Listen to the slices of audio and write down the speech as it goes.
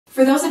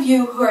For those of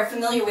you who are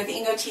familiar with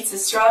Ingo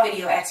Titze's straw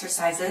video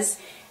exercises,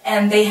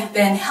 and they have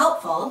been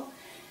helpful,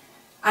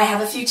 I have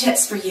a few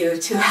tips for you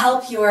to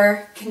help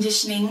your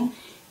conditioning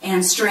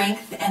and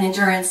strength and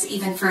endurance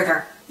even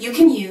further. You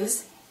can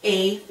use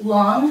a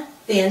long,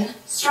 thin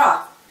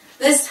straw.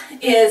 This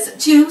is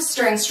 2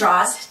 string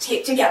straws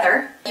taped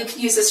together. You can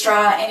use a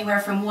straw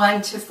anywhere from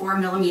 1 to 4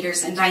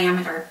 millimeters in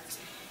diameter.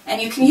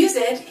 And you can use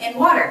it in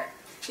water.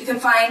 You can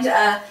find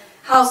a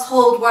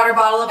household water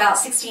bottle about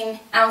 16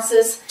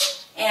 ounces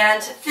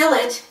and fill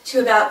it to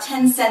about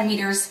 10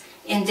 centimeters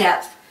in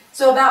depth,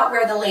 so about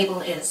where the label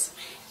is.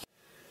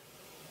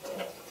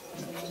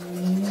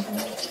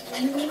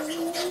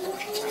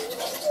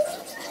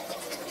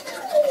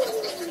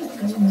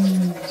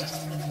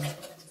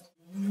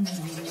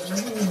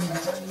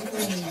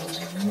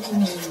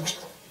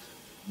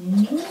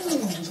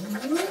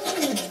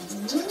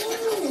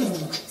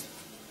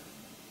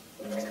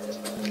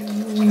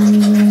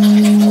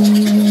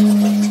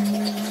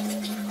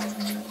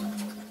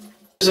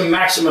 It's a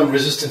maximum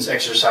resistance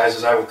exercise,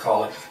 as I would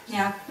call it.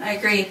 Yeah, I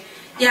agree.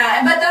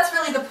 Yeah, but that's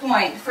really the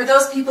point. For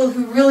those people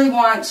who really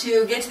want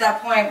to get to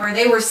that point where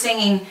they were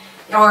singing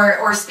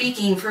or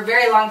speaking for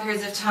very long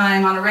periods of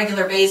time on a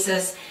regular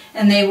basis,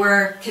 and they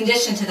were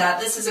conditioned to that,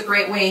 this is a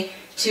great way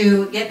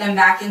to get them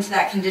back into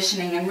that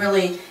conditioning and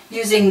really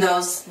using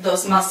those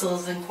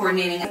muscles and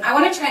coordinating. I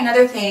want to try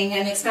another thing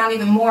and expound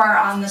even more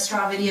on the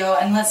straw video,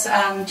 and let's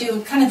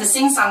do kind of the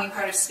sing-songy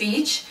part of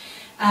speech.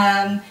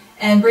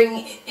 And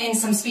bring in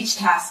some speech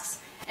tasks,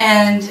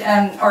 and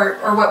or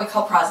what we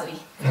call prosody.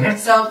 Mm-hmm.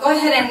 So go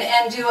ahead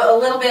and do a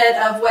little bit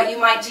of what you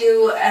might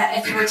do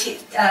if you were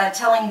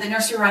telling the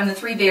nursery rhyme, The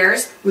 3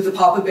 Bears, with the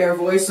Papa Bear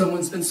voice,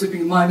 someone's been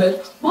sleeping in my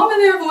bed, Mama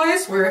Bear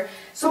voice, where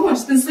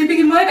someone's been sleeping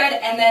in my bed,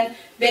 and then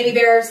Baby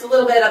Bear's a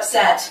little bit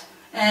upset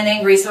and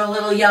angry, so a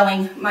little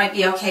yelling might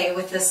be okay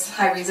with this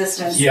high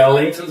resistance.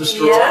 Yelling through the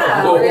straw?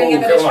 Yeah, we're going to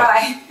give it a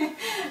try.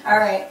 All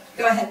right,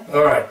 go ahead.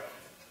 All right.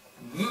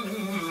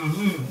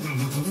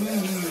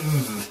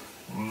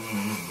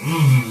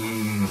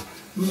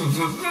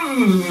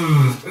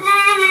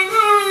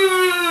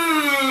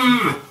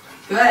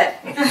 Good.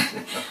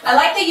 I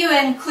like that you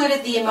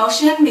included the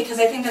emotion, because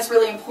I think that's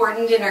really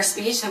important in our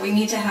speech, that we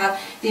need to have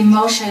the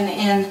emotion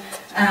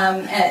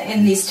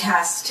in these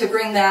tasks to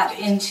bring that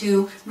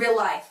into real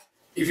life.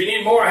 If you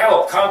need more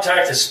help,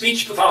 contact a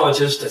speech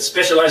pathologist that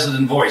specializes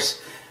in voice.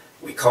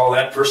 We call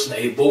that person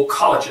a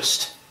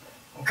vocalist.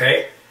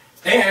 Okay?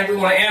 And we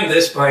want to end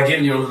this by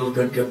giving you a little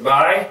good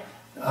goodbye.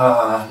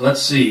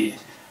 Let's see.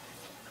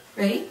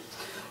 Ready?